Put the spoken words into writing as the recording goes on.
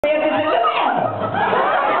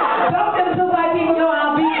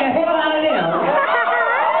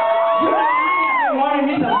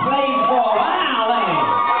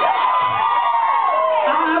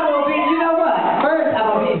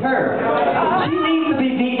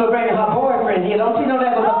here. Don't you know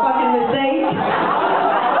that was a fucking mistake?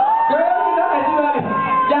 Girl, you know that you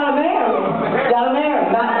gotta marry. Gotta marry.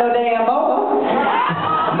 Not no damn more.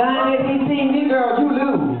 Not if he seen me, girl, you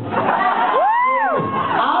lose.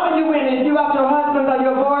 All of you women, if you up your husband or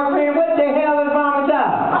your boyfriend, what the hell is wrong with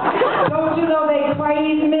y'all? Don't you know they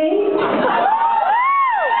praise me?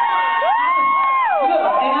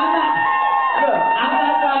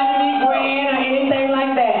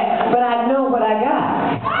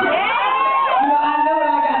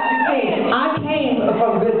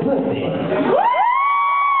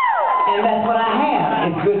 And that's what I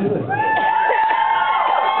have, is good pussy.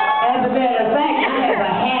 As a matter of fact, I have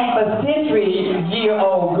a half a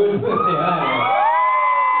century-year-old good pussy, honey.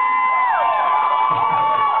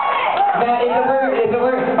 Now, it's a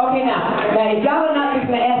word. Okay, now if y'all are not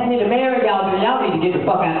going to ask me to marry y'all, then y'all need to get the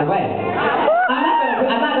fuck out of the way. I'm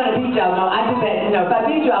not gonna beat y'all, no. I just said, if I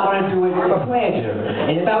beat you, I want to do it for pleasure.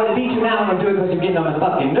 And if I were to beat you now, I'm going to do it because you're getting on my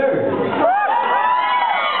fucking nerves.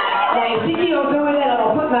 Now, if she keeps on doing that,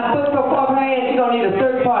 I'm going to put my foot so far her ass, she's going to need a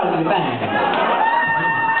third party to find.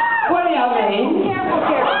 What are y'all names?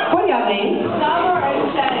 What are y'all names? Summer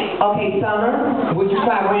and Shane. Okay, Summer, would you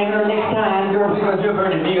try winning her next time, girl, because you're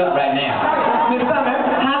burning me up right now. Miss Summer,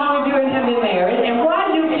 how long have you and him been married, and why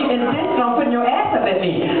do you keep insisting on putting your ass up at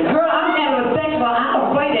me? Girl, I'm heterosexual, I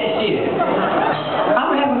don't play that shit. I'm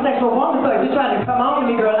a heterosexual woman, so if you're trying to come on to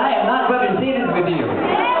me, girl, I am not rubbing titties with you.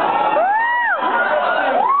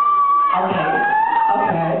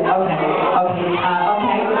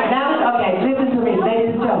 Listen to me,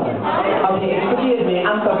 ladies and gentlemen. Okay, forgive me,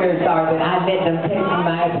 I'm so very sorry that I let them take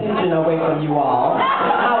my attention away from you all.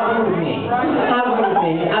 How rude of me. How rude of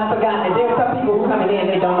me. I forgot that there's some people who come in here and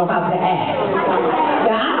they don't know how to act.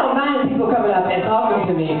 Now, I don't mind people coming up and talking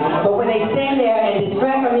to me, but when they stand there and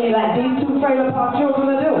distract me like these two trailer park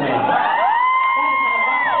children are doing,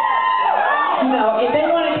 you know, if they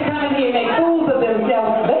wanted to come in here and make fools of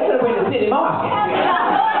themselves, they could have went to City Market.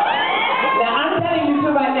 Now, I'm telling you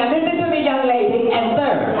two right now, listen to me, young lady, and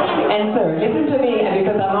sir, listen to me, and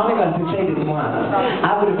because I'm only going to say this once,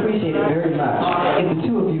 I would appreciate it very much if the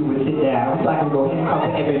two of you would sit down so I can go ahead and talk to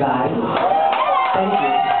everybody.